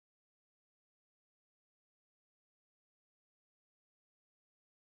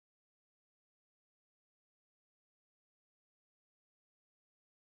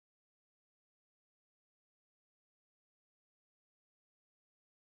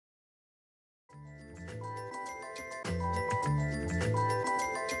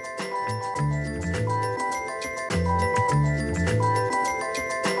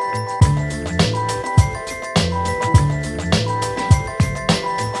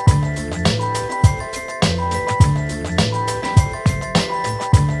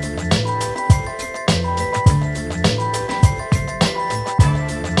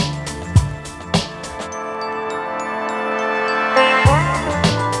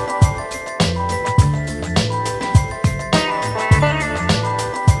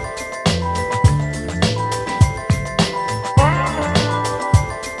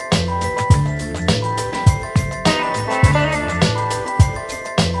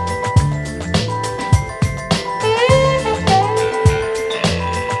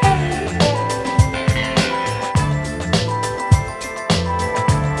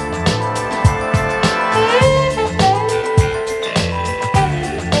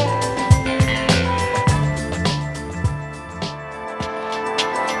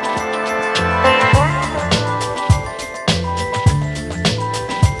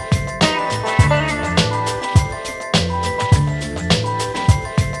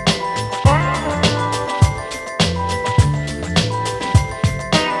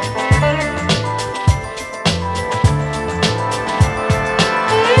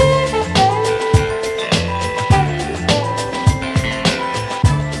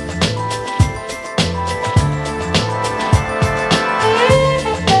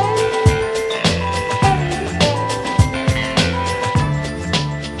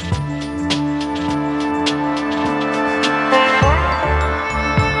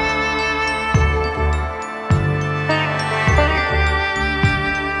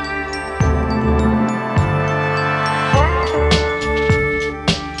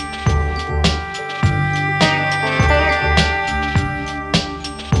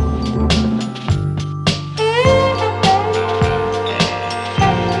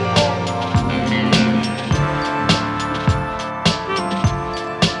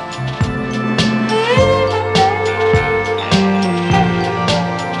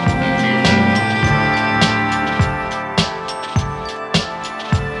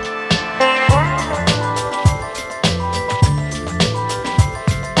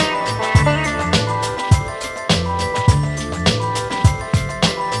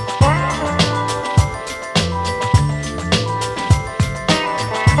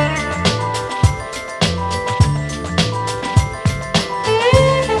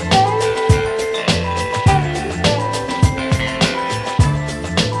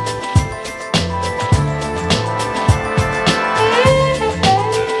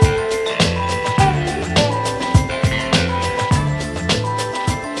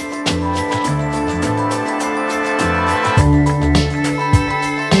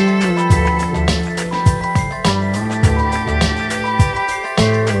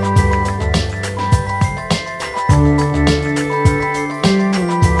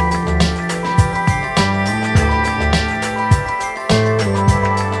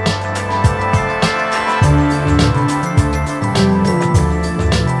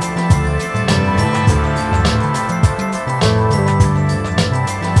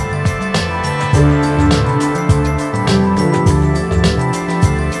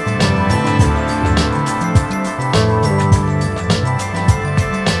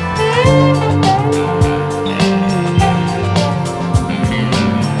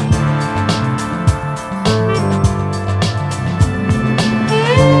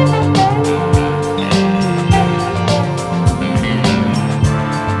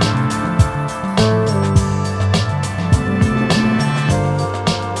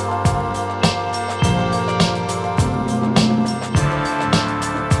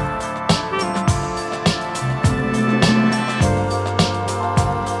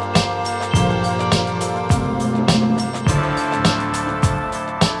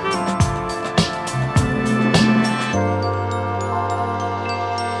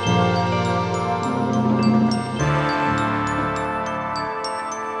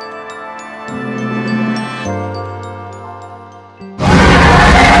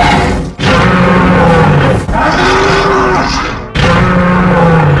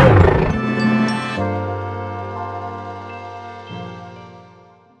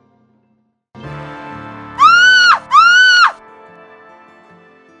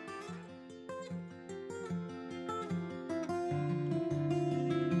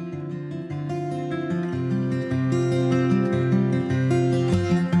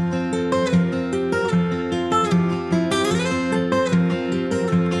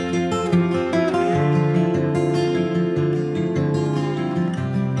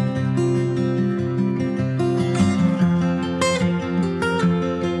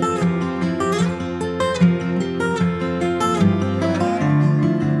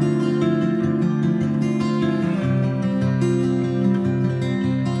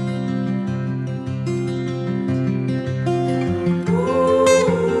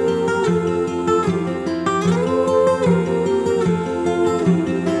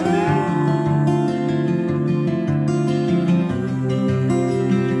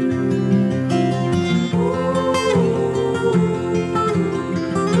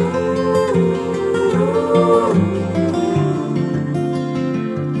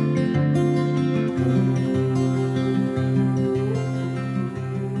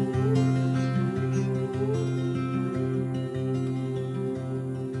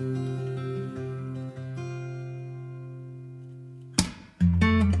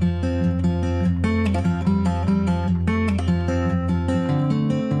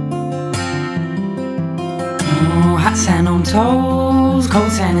hot sand on toes,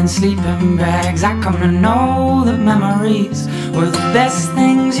 cold sand in sleeping bags. I come to know that memories were the best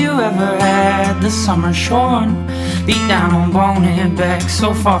things you ever had. The summer shorn, beat down on bonehead backs,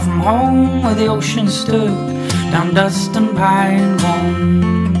 so far from home where the ocean stood, down dust and pine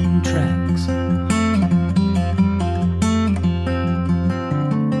bone tracks.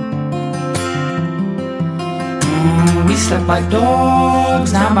 We slept like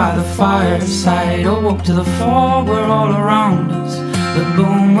dogs down by the fireside, awoke to the fog where all around us the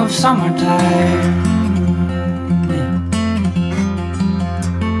boom of summertime. Yeah.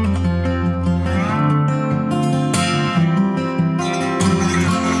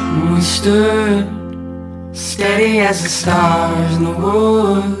 We stood steady as the stars in the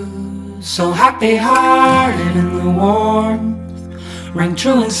woods, so happy-hearted in the warmth rang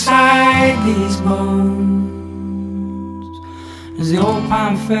true inside these bones. As the old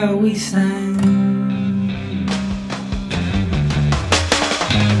pine fell, we sang.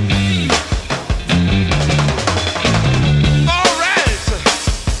 All right.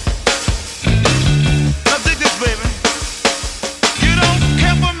 Now dig this, baby. You don't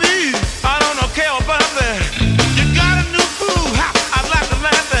care for me, I don't care about that. You got a new groove, I'd like to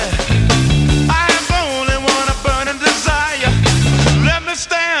laugh that. I have only one burning desire. Let me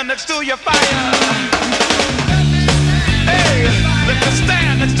stand next to your fire. Let me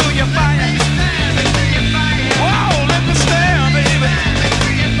stand next to your fire. Whoa, let me stand, baby.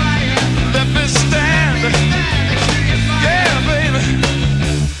 Let me stand. Yeah, baby.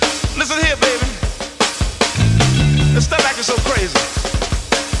 Listen here, baby. Stop acting so crazy.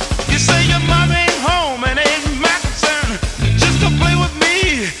 You say your mom ain't home and ain't my concern. Just to play with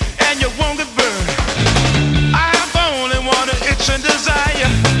me and you won't get burned. I have only one itch and desire.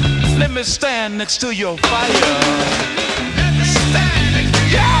 Let me stand next to your fire.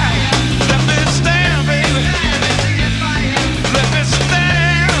 Yeah, let me stand, baby. Let me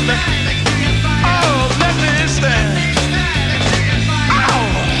stand. Oh, let me stand. Oh,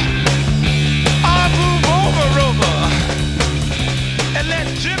 I'll move over and let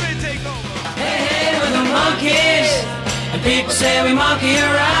Jimmy take over. Hey, hey, we're the monkeys, and people say we monkey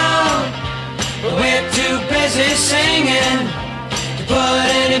around, but we're too busy singing to put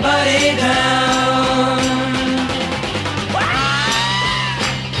anybody down.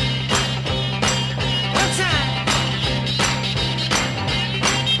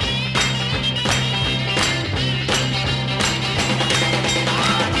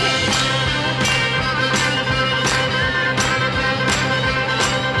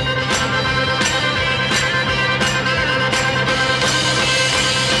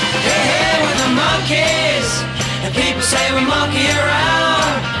 And people say we monkey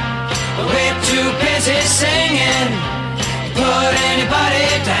around, but we're too busy singing to put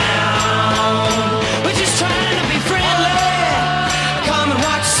anybody down.